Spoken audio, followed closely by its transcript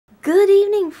Good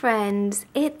evening, friends.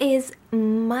 It is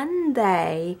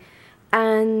Monday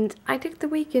and I took the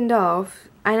weekend off,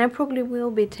 and I probably will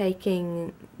be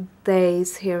taking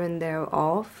days here and there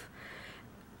off.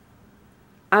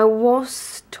 I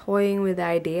was toying with the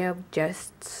idea of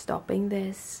just stopping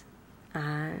this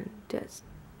and just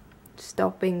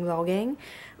stopping vlogging,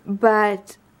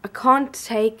 but I can't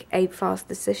take a fast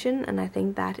decision, and I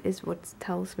think that is what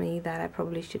tells me that I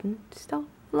probably shouldn't stop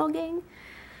vlogging.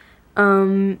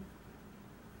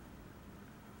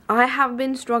 I have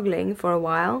been struggling for a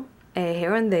while,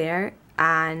 here and there,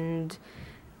 and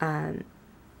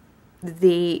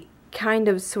the kind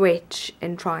of switch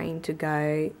in trying to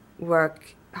go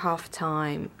work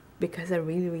half-time because I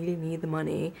really need the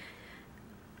money,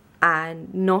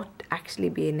 and not actually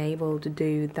being able to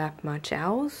do that much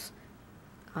else.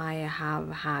 I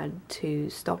have had to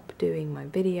stop doing my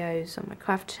videos on my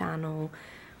craft channel.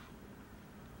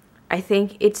 I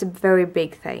think it's a very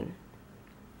big thing.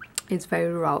 It's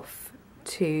very rough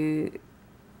to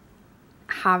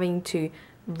having to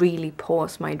really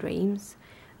pause my dreams,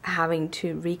 having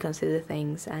to reconsider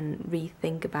things and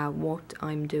rethink about what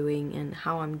I'm doing and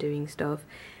how I'm doing stuff.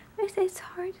 It's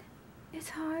hard. It's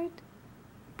hard.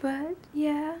 But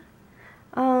yeah,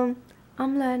 I'm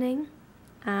learning,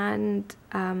 and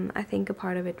I think a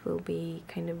part of it will be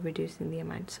kind of reducing the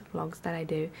amounts of vlogs that I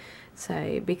do.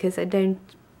 So because I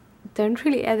don't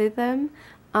really edit them,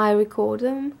 I record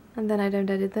them and then I don't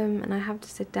edit them, and I have to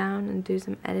sit down and do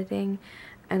some editing.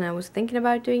 And I was thinking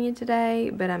about doing it today,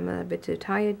 but I'm a bit too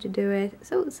tired to do it,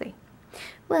 so we'll see.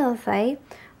 We'll see.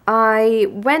 I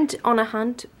went on a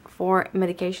hunt for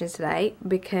medications today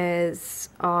because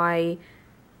I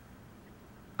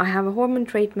have a hormone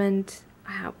treatment.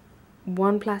 I have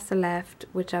one plaster left,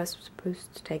 which I was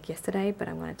supposed to take yesterday, but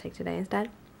I'm going to take today instead.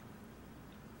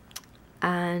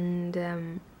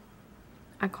 And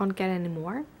I can't get any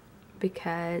more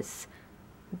because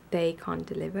they can't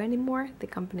deliver anymore. The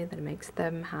company that makes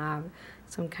them have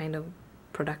some kind of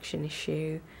production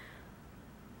issue,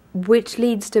 which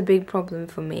leads to a big problem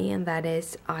for me, and that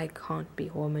is I can't be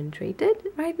hormone treated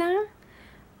right now.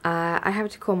 I have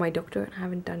to call my doctor, and I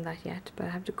haven't done that yet, but I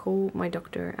have to call my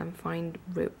doctor and find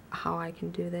how I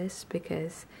can do this,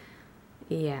 because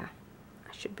yeah,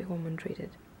 I should be hormone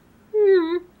treated.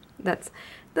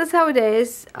 That's how it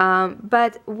is.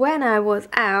 But when I was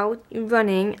out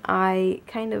running, I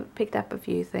kind of picked up a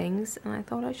few things, and I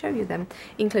thought I'd show you them,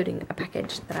 including a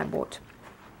package that I bought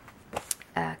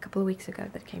a couple of weeks ago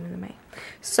that came in the mail.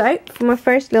 So for my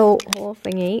first little haul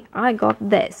thingy, I got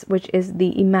this, which is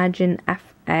the Imagine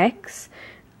FX.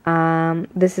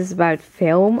 This is about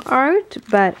film art,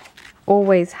 but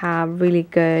always have really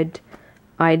good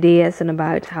ideas and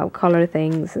about how color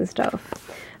things and stuff.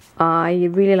 I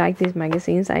really like these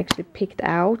magazines. I actually picked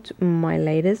out my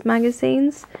latest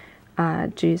magazines,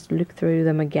 just look through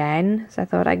them again. So I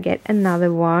thought I'd get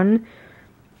another one.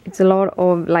 It's a lot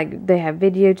of, like, they have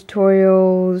video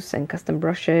tutorials and custom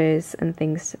brushes and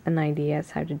things and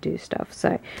ideas how to do stuff.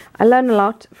 So I learned a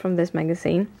lot from this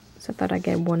magazine. So I thought I'd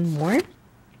get one more.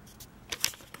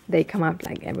 They come out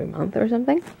like every month or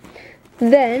something.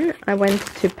 Then I went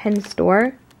to Pen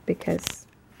Store because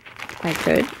I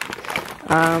could.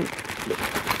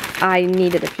 I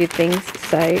needed a few things,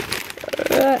 so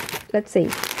let's see.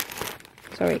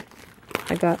 Sorry,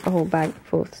 I got a whole bag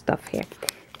full of stuff here.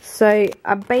 So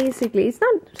basically, it's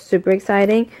not super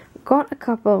exciting. Got a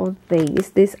couple of these.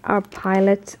 These are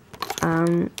Pilot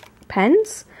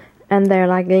pens, and they're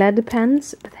like lead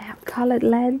pens, but they have colored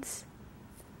leads.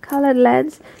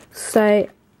 So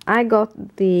I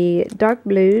got the dark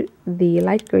blue, the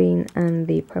light green, and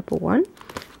the purple one.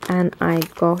 And I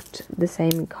got the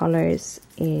same colors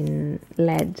in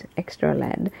lead, extra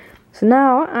lead. So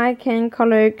now I can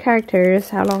color characters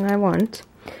how long I want.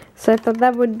 So I thought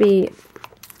that would be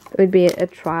a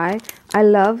try. I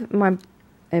love my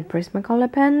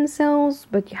Prismacolor pencils,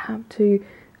 but you have to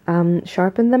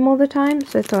sharpen them all the time.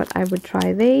 So I thought I would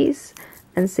try these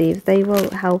and see if they will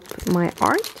help my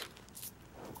art.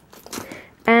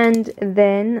 And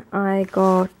then I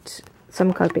got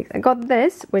some Copics. I got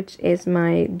this, which is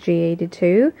my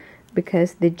G82,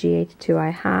 because the G82 I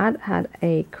had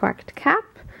a cracked cap,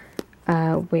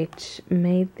 which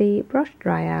made the brush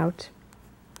dry out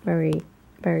very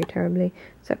terribly.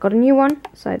 So I got a new one,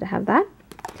 so I have that.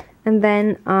 And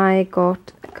then I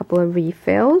got a couple of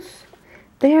refills.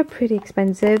 They are pretty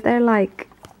expensive. They're like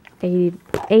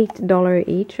 $8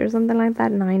 each or something like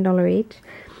that, $9 each.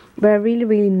 But I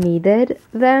really needed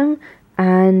them,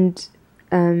 and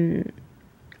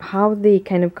how the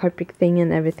kind of Copic thing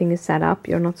and everything is set up,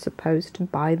 you're not supposed to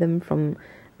buy them from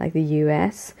like the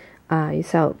US. You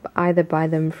either buy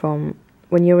them from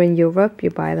when you're in Europe, you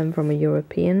buy them from a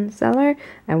European seller,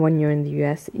 and when you're in the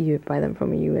US, you buy them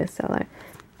from a US seller.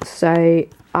 So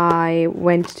I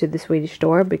went to the Swedish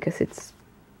store because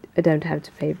I don't have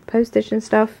to pay postage and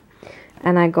stuff,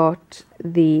 and I got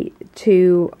the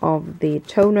 2 of the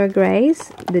toner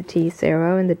grays, the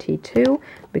T0 and the T2,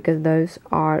 because those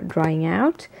are drying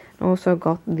out. I also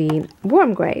got the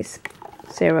warm grays,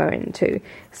 0 and 2.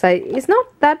 So it's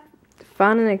not that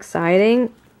fun and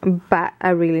exciting, but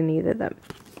I really needed them.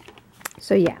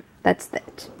 So yeah, that's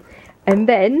that. And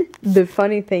then the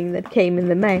funny thing that came in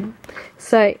the mail.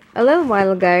 So a little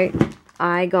while ago,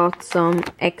 I got some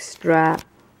extra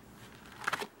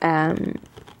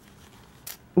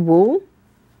wool,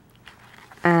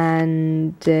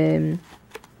 and this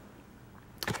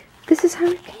is how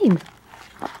it came.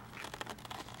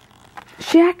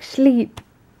 She actually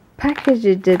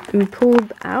packaged it and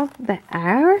pulled out the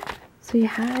air, so you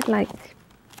had like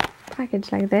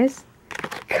package like this.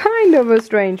 Kind of a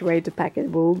strange way to package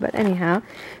wool, but anyhow.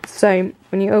 So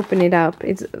when you open it up,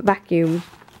 it's vacuum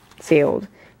sealed.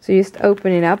 So you just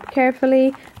open it up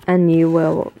carefully, and it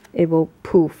will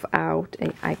poof out,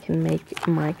 and I can make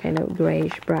my kind of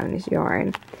grayish brownish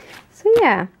yarn. So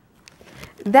yeah,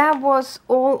 that was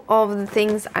all of the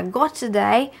things I got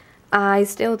today. I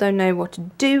still don't know what to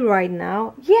do right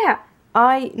now. Yeah,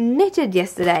 I knitted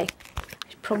yesterday.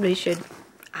 I probably should.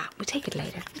 We'll take it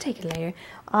later.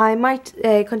 I might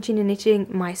continue knitting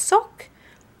my sock,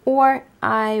 or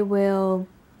I will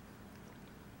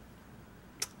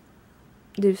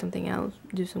do something else,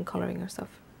 do some coloring or stuff.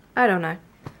 I don't know.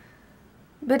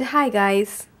 But hi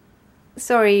guys,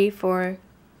 sorry for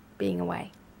being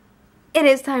away. It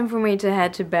is time for me to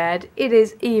head to bed. It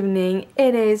is evening,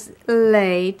 it is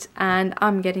late, and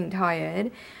I'm getting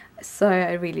tired. So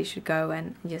I really should go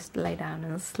and just lay down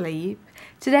and sleep.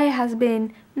 Today has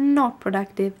been not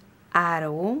productive at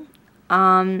all.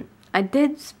 I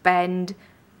did spend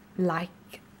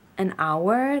like an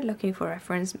hour looking for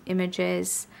reference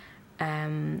images.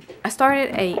 I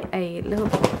started a little,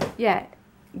 yeah,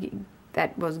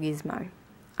 that was Gizmo.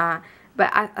 But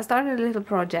I started a little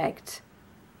project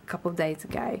a couple of days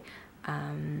ago.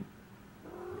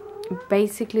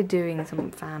 Basically doing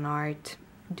some fan art,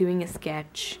 doing a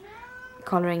sketch,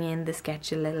 coloring in the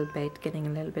sketch a little bit, getting a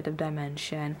little bit of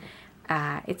dimension.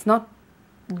 It's not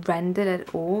rendered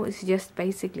at all, it's just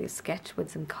basically a sketch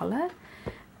with some color,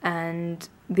 and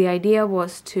the idea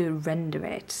was to render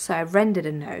it. So I rendered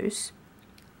a nose.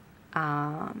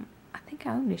 I think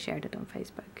I only shared it on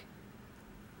Facebook.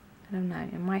 I don't know,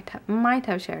 I might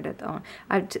have shared it on,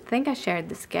 I think I shared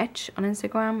the sketch on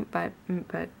Instagram, but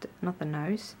not the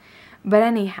nose. But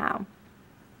anyhow,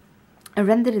 I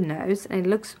rendered a nose and it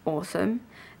looks awesome.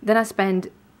 Then I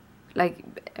spent, like,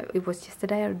 it was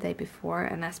yesterday or the day before,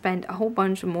 and I spent a whole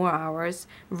bunch of more hours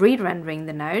re-rendering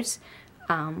the nose.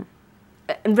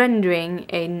 Rendering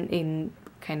in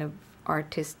kind of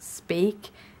artist speak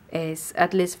is,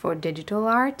 at least for digital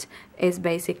art, is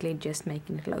basically just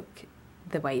making it look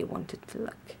the way you want it to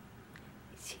look.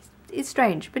 It's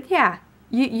strange, but yeah,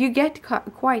 you get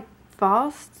quite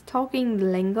fast talking the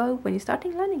lingo when you're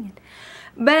starting learning it.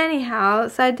 But anyhow,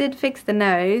 so I did fix the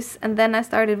nose, and then I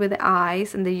started with the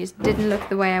eyes, and they just didn't look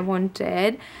the way I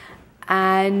wanted.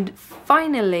 And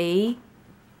finally,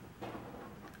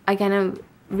 I kind of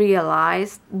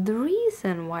realized the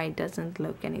reason why it doesn't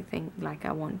look anything like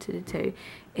I wanted it to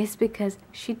is because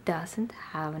she doesn't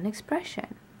have an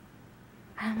expression.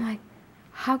 And I'm like,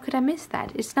 how could I miss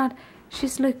that? It's not,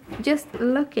 she's just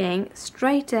looking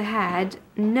straight ahead,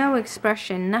 no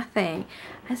expression, nothing.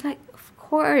 And it's like, of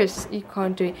course you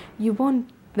can't do it. You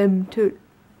want them to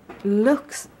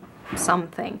look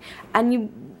something, and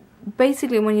you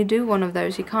basically, when you do one of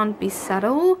those, you can't be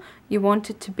subtle. You want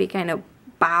it to be kind of,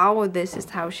 wow, this is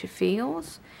how she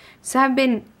feels. So I've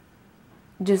been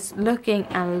just looking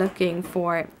and looking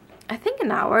for, I think,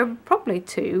 an hour, probably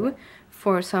 2,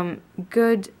 for some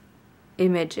good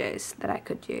images that I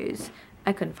could use.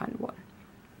 I couldn't find one.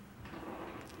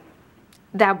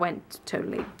 That went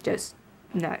totally just,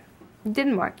 no, it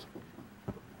didn't work.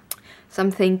 So I'm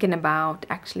thinking about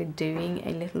actually doing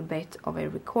a little bit of a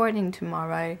recording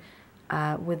tomorrow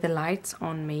with the lights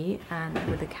on me and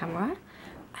with the camera.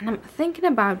 And I'm thinking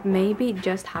about maybe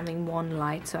just having one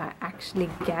light, so I actually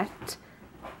get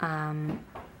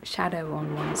shadow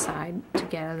on one side to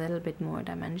get a little bit more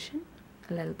dimension,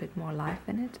 a little bit more life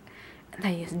in it. And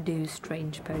I just do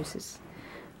strange poses.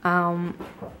 I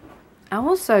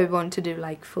also want to do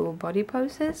like full body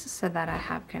poses, so that I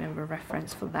have kind of a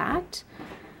reference for that.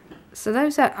 So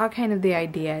those are kind of the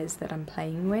ideas that I'm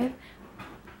playing with.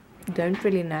 Don't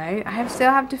really know. I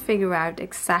still have to figure out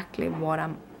exactly what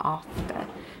I'm after,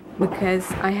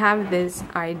 because I have this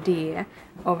idea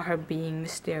of her being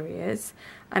mysterious,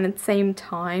 and at the same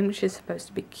time she's supposed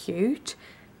to be cute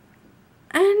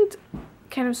and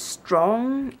kind of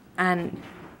strong, and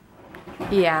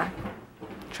yeah,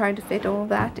 try to fit all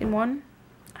that in one.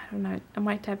 I don't know, I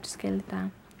might have to scale it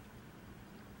down.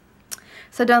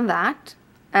 So done that,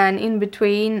 and in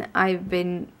between I've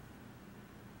been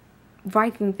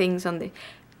writing things on the...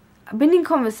 I've been in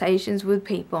conversations with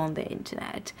people on the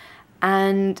internet,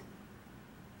 and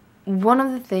one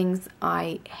of the things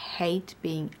I hate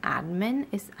being admin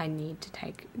is I need to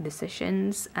take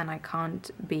decisions, and I can't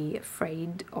be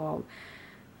afraid of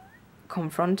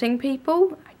confronting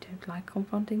people. I don't like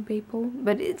confronting people,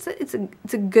 but it's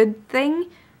a good thing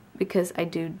because I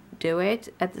do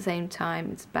it. At the same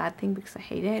time, it's a bad thing because I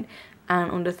hate it.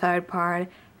 And on the third part,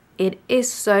 it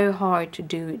is so hard to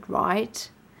do it right.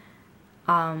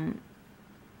 I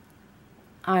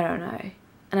don't know.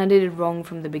 And I did it wrong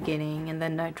from the beginning, and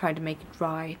then I tried to make it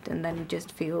right, and then it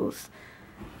just feels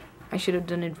I should have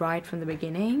done it right from the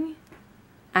beginning.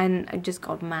 And I just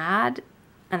got mad,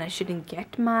 and I shouldn't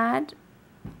get mad.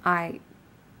 I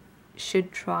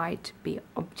should try to be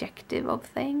objective of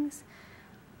things.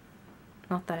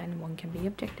 Not that anyone can be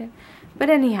objective. But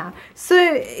anyhow, so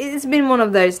it's been one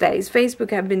of those days.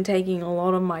 Facebook have been taking a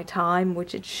lot of my time,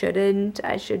 which it shouldn't.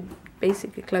 I should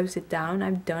basically close it down.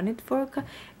 I've done it for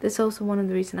that's also one of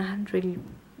the reasons I haven't really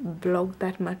blogged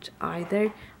that much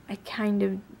either. I kind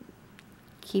of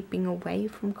keeping away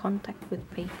from contact with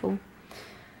people.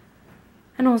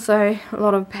 And also a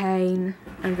lot of pain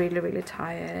and really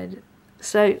tired.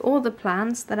 So all the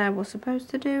plans that I was supposed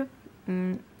to do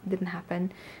didn't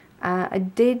happen. I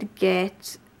did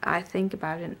get, I think,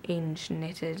 about 1 inch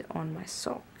knitted on my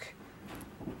sock,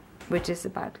 which is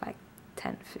about like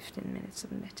 10-15 minutes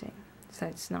of knitting. So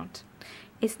it's not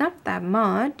that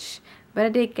much, but I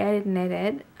did get it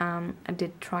knitted. I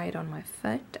did try it on my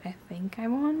foot. I think I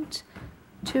want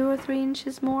 2 or 3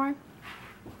 inches more,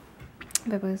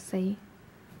 but we'll see.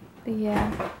 But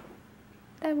yeah,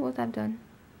 that's what I've done.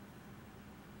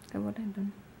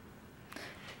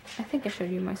 I think I showed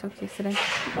you my sock yesterday.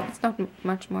 It's not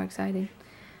much more exciting.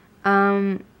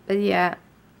 But yeah,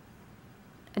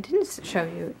 I didn't show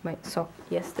you my sock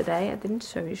yesterday. I didn't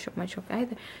show you my sock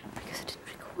either because I didn't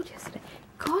record yesterday.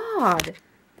 God.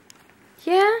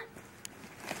 Yeah.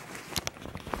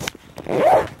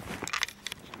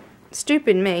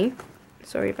 Stupid me.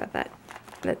 Sorry about that.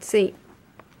 Let's see.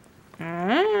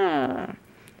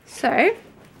 So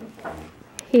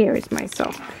here is my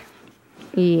sock.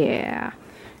 Yeah.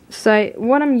 So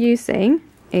what I'm using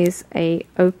is a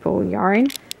opal yarn,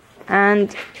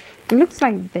 and it looks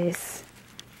like this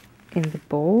in the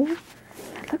ball.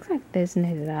 It looks like this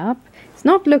knitted up. It's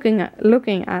not looking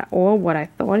at all what I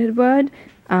thought it would.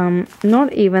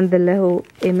 Not even the little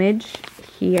image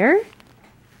here.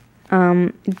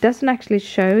 It doesn't actually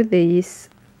show these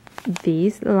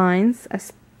lines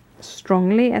as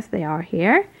strongly as they are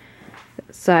here.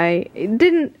 So it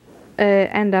didn't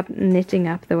end up knitting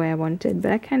up the way I wanted,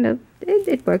 but I kind of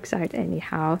it works out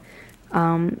anyhow. So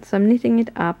I'm knitting it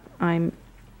up. I'm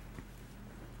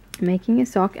making a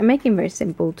sock. I'm making a very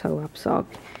simple toe-up sock.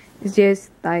 It's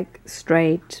just like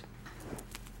straight.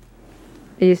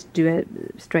 You just do a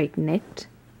straight knit,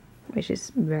 which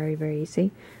is very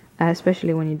easy,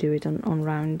 especially when you do it on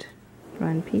round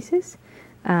pieces.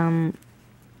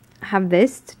 Have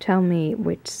this to tell me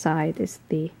which side is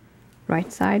the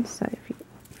right side. So if you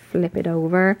flip it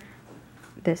over,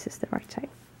 this is the right side.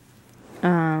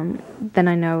 Then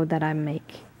I know that I made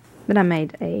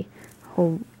a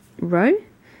whole row.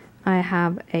 I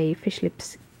have a Fish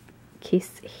Lips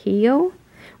Kiss heel,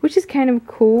 which is kind of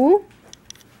cool.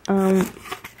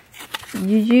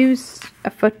 You use a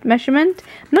foot measurement.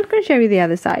 I'm not going to show you the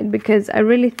other side because I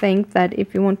really think that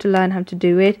if you want to learn how to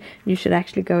do it, you should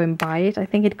actually go and buy it. I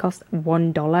think it costs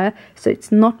 $1, so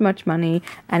it's not much money,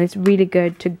 and it's really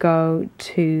good to go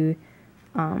to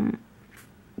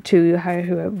her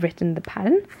who have written the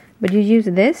pattern. But you use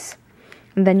this,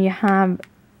 and then you have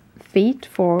feet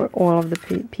for all of the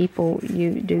people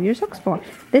you do your socks for.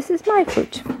 This is my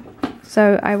foot,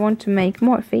 so I want to make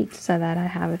more feet so that I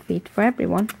have a feet for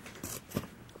everyone.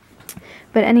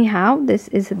 But anyhow, this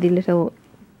is the little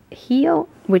heel,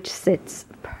 which sits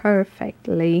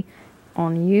perfectly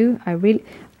on you. I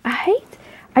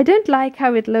don't like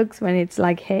how it looks when it's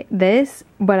like this,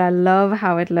 but I love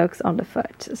how it looks on the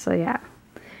foot. So yeah.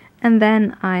 And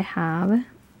then I have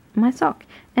my sock.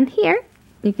 And here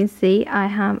you can see I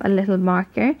have a little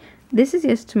marker. This is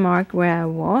just to mark where I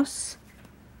was.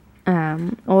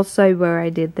 Also where I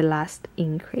did the last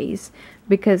increase,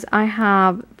 because I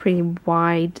have pretty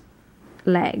wide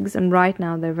legs, and right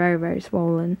now they're very, very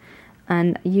swollen,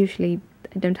 and usually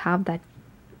I don't have that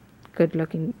good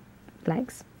looking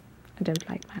legs. I don't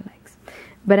like my legs.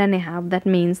 But anyhow, that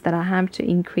means that I have to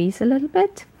increase a little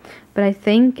bit, but I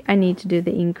think I need to do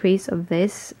the increase of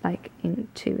this like in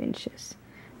 2 inches.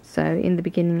 So in the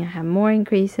beginning I have more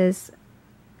increases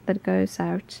that goes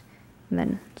out, and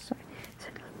then so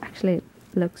it actually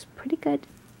looks pretty good.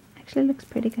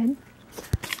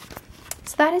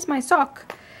 So that is my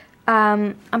sock.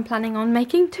 I'm planning on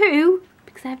making 2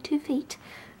 because I have 2 feet,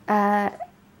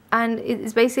 and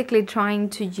it's basically trying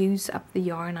to use up the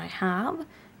yarn I have,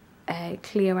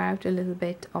 clear out a little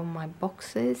bit of my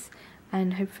boxes,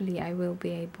 and hopefully I will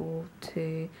be able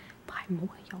to buy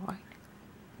more yarn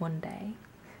one day.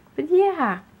 But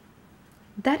yeah,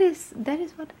 that is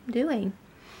what I'm doing.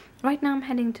 Right now I'm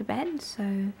heading to bed,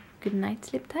 so good night,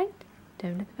 sleep tight,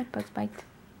 don't let the bed bugs bite.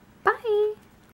 Bye!